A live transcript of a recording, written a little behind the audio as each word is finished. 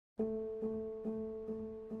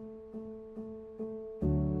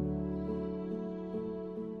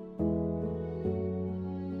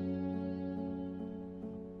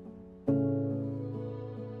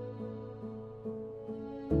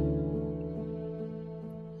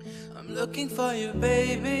I'm looking for you,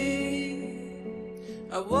 baby.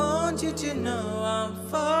 I want you to know I'm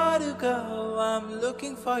far to go. I'm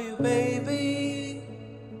looking for you, baby.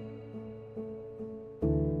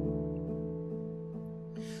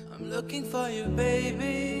 I'm looking for you,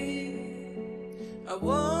 baby. I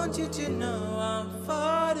want you to know I'm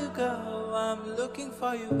far to go. I'm looking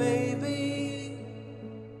for you, baby.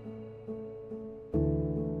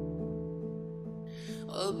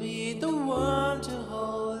 I'll be the one to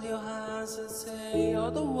hold your hands and say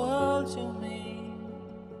you're the world to me.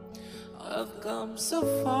 I've come so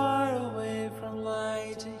far away from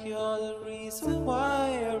light, you're the reason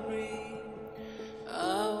why I breathe.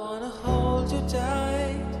 I wanna hold you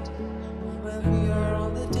tight when we are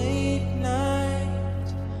on the date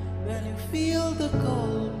night. When you feel the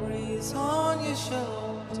cold breeze on your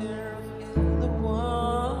shoulder, feel the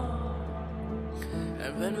warmth.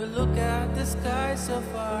 And when we look at the sky so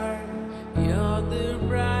far, you're the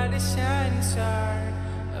brightest shining star.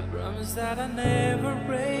 I promise that I'll never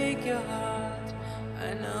break your heart.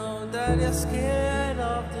 I know that you're scared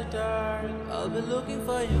of the dark. I'll be looking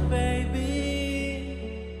for you, baby.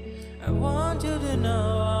 I want you to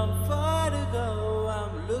know I'm far to go.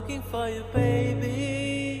 I'm looking for you, baby.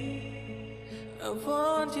 I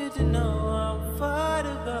want you to know I'm far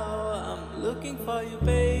to go. I'm looking for you,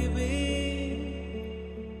 baby.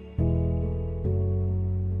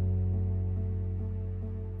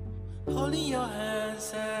 Holding your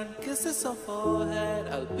hands and kisses on forehead,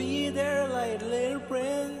 I'll be there like little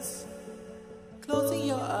prince. Closing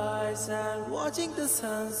your eyes and watching the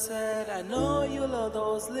sunset, I know you love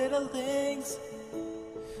those little things.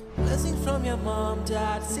 Blessings from your mom,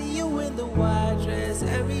 dad, see you in the white dress.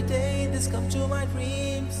 Every day this comes to my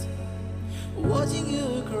dreams. Watching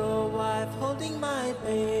you grow, wife, holding my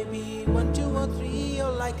baby. 1, 2 or 3,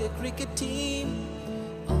 you're like a cricket team.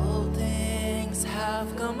 All things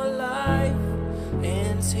have come alive,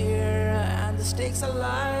 ends here and the stakes are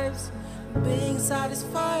lives. Being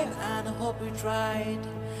satisfied and I hope you tried.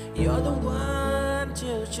 You're the one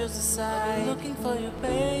to choose a side. I'm looking for you,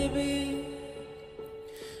 baby.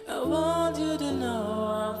 I want you to know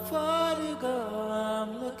I'm far to go.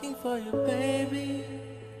 I'm looking for you, baby.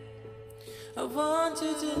 I want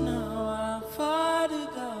you to know I'm far to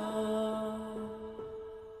go.